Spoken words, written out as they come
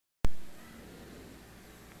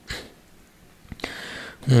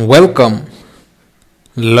Welcome.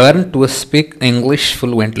 Learn to speak English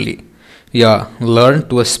fluently. Learn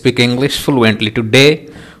to speak English fluently. Today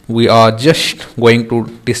we are just going to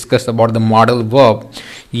discuss about the modal verb.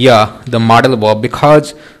 The modal verb,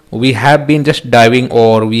 because we have been just diving,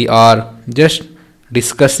 or we are just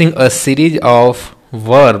discussing a series of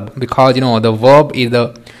verb, because the verb is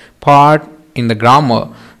the part in the grammar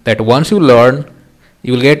that once you learn,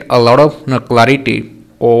 you will get a lot of clarity,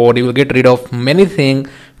 or you will get rid of many things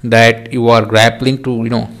that you are grappling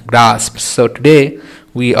to grasp. So today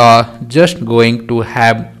we are just going to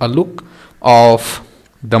have a look of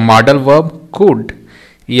the modal verb could.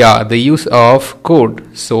 The use of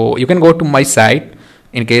could. So you can go to my site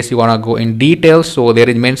in case you want to go in detail. So there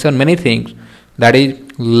is mentioned many things, that is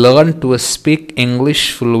learn to speak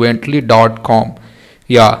English fluently.com.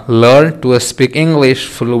 Learn to speak English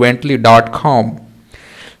fluently.com.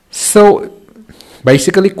 So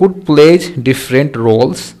basically, could plays different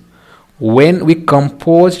roles. When we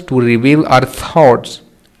compose to reveal our thoughts,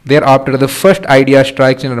 thereafter the first idea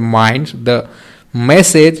strikes in our minds. The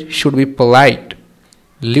message should be polite,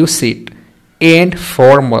 lucid, and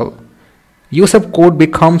formal. Use of could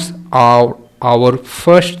becomes our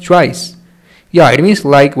first choice. It means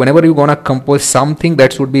like whenever you're gonna compose something,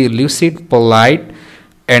 that should be lucid, polite,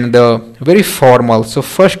 and the very formal. So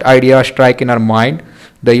first idea strike in our mind,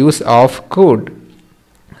 the use of could.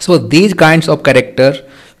 So these kinds of characters,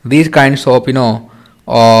 these kinds of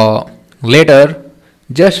letter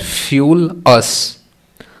just fuel us.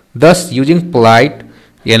 Thus, using polite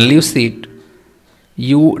and lucid,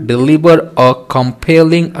 you deliver a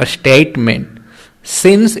compelling statement,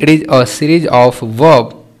 since it is a series of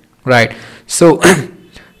verb, right? So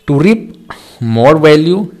to reap more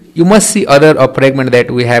value, you must see other fragment that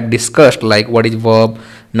we have discussed, like what is verb,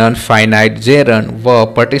 non-finite, gerund,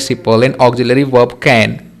 verb, participle, and auxiliary verb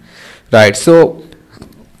can. Right, so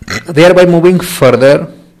thereby moving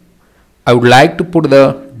further, I would like to put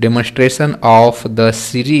the demonstration of the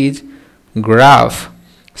series graph.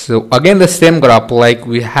 So again, the same graph like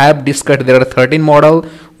we have discussed. There are 13 models.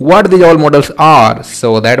 What these all models are?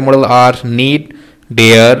 So that model are need,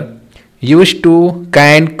 dare, used to,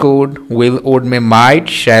 can, could, will, would, may, might,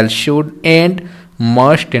 shall, should, and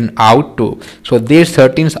must, and ought to. So these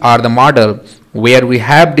 13 are the model where we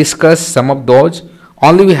have discussed some of those.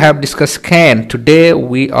 Only we have discussed can. Today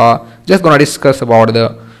we are just gonna discuss about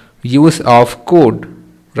the use of could.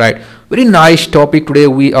 Right, very nice topic today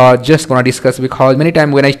we are just gonna discuss, because many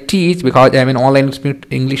times when I teach, because I am an online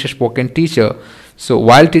English spoken teacher, so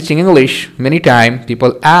while teaching English, many times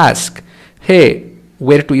people ask, hey,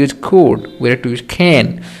 where to use could, where to use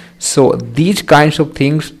can. So these kinds of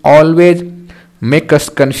things always make us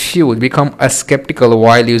confused, become skeptical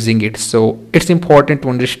while using it. So it's important to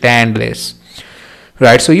understand this.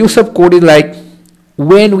 Right, so use of could is like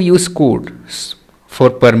when we use could for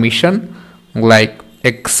permission, like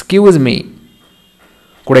excuse me,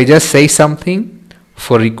 could I just say something?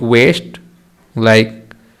 For request,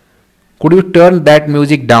 like could you turn that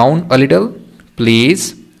music down a little,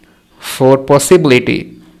 please? For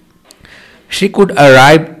possibility, she could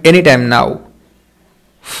arrive anytime now.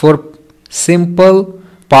 For simple,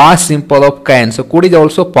 past simple of can. So could is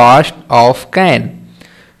also past of can.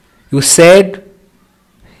 You said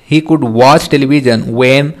he could watch television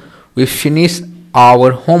when we finish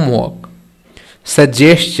our homework.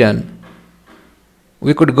 Suggestion,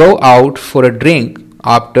 we could go out for a drink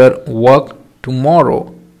after work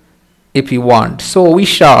tomorrow if you want. So we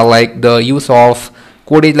shall like the use of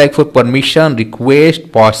could is like for permission,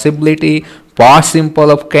 request, possibility, past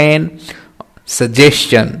simple of can,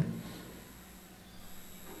 suggestion.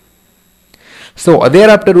 So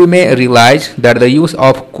thereafter we may realize that the use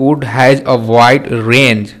of could has a wide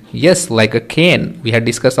range. Yes, like a can we had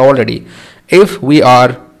discussed already. If we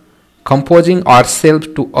are composing ourselves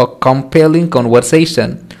to a compelling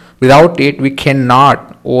conversation, without it we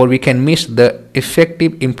cannot, or we can miss the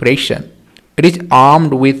effective impression. It is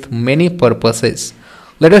armed with many purposes.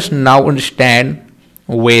 Let us now understand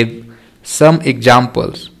with some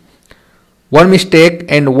examples. One mistake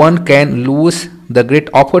and one can lose the great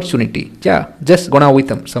opportunity. Just gonna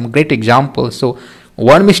with some great examples. So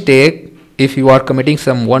one mistake, if you are committing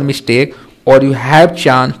some one mistake, or you have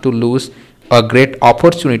chance to lose a great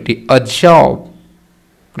opportunity, a job,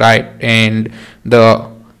 right? And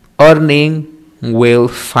the earning will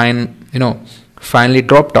finally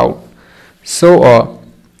dropped out. So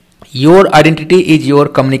your identity is your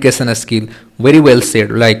communication skill. Very well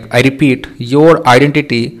said. Like I repeat, your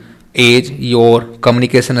identity is your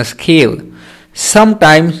communication skill.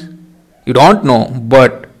 Sometimes you don't know,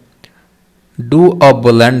 but do a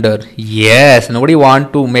blunder. Yes, nobody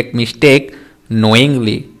want to make mistake.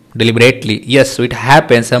 knowingly, deliberately. Yes, so it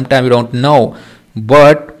happens. Sometimes we don't know,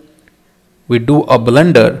 but we do a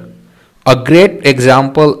blunder. A great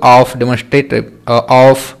example of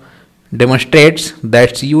demonstrates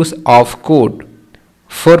that use of code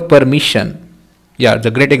for permission. Yeah,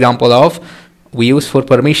 the great example of we use for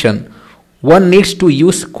permission. One needs to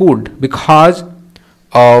use code because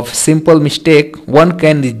of simple mistake one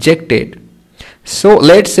can reject it. So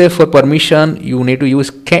let's say for permission you need to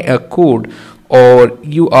use code, or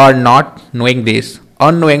you are not knowing this,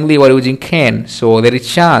 unknowingly you are using can, so there is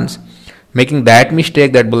chance making that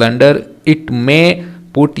mistake, that blunder, it may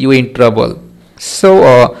put you in trouble.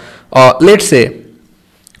 So let's say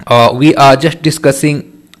we are just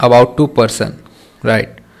discussing about two-person, right?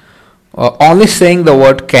 Only saying the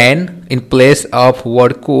word can in place of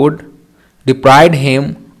word could deprived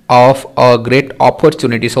him of a great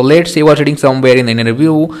opportunity. So let's say you are sitting somewhere in an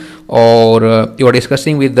interview, or you are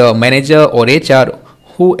discussing with the manager or HR,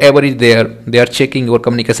 whoever is there, they are checking your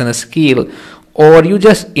communication skill, or you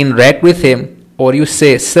just interact with him, or you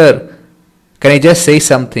say, sir, can I just say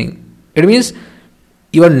something? It means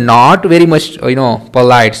you are not very much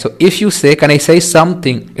polite. So if you say, can I say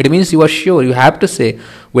something, it means you are sure, you have to say,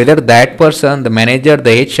 whether that person, the manager,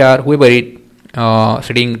 the HR, whoever it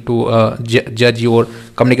sitting to judge your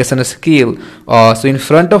communication skill, so in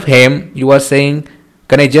front of him you are saying,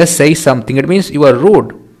 can I just say something, it means you are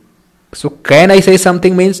rude. So can I say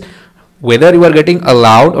something means whether you are getting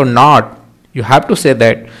allowed or not, you have to say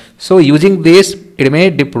that. So using this, it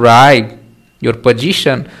may deprive your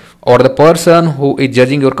position, or the person who is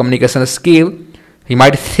judging your communication skill, he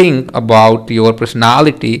might think about your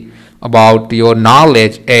personality, about your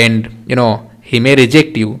knowledge, and he may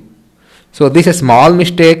reject you. So this small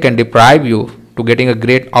mistake can deprive you to getting a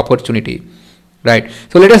great opportunity, right?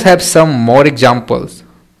 So let us have some more examples.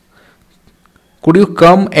 Could you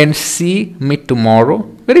come and see me tomorrow?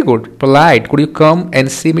 Very good, polite. Could you come and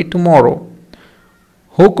see me tomorrow?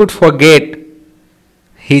 Who could forget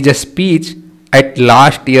his speech at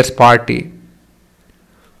last year's party?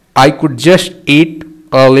 I could just eat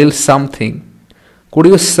a little something. Could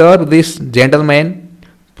you serve this gentleman,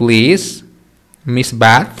 please, Miss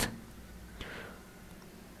Bath?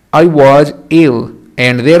 I was ill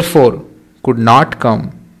and therefore could not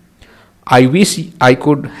come. I wish I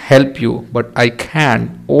could help you, but I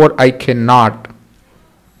can't, or I cannot.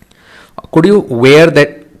 Could you wear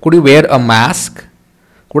a mask?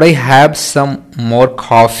 Could I have some more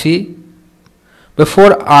coffee?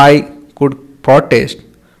 Before I could protest,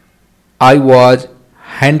 I was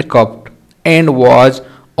handcuffed and was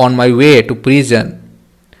on my way to prison.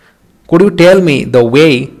 Could you tell me the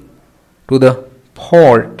way to the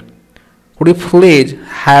port? Could you please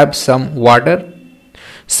have some water?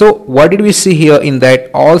 So what did we see here in that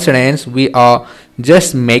all sentence? We are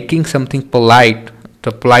just making something polite,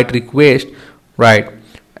 the polite request, right?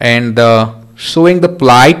 And showing the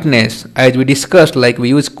politeness, as we discussed, like we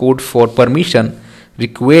use code for permission,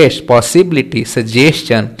 request, possibility,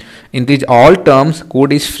 suggestion. In these all terms,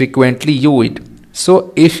 code is frequently used.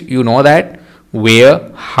 So if you know that where,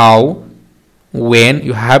 how, when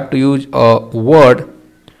you have to use a word,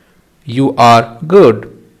 you are good,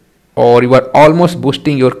 or you are almost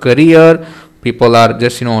boosting your career. People are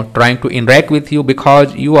just trying to interact with you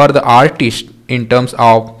because you are the artist in terms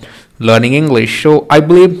of learning English. So I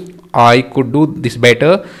believe I could do this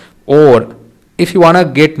better. Or if you wanna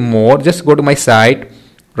get more, just go to my site,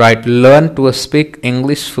 right?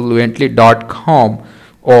 learntospeakenglishfluently.com,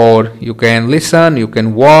 or you can listen, you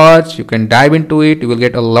can watch, you can dive into it. You will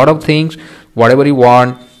get a lot of things, whatever you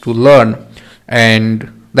want to learn, and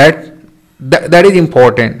that is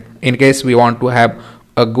important in case we want to have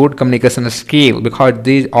a good communication skill, because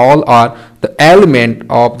these all are the element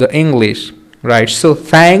of the English, right? So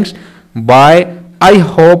thanks, bye. I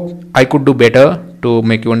hope I could do better to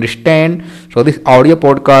make you understand. So this audio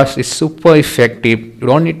podcast is super effective. You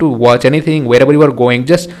don't need to watch anything. Wherever you are going,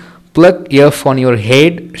 just plug earphone in your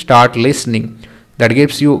head, start listening. That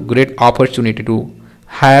gives you great opportunity to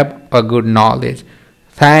have a good knowledge.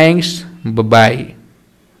 Thanks, bye bye.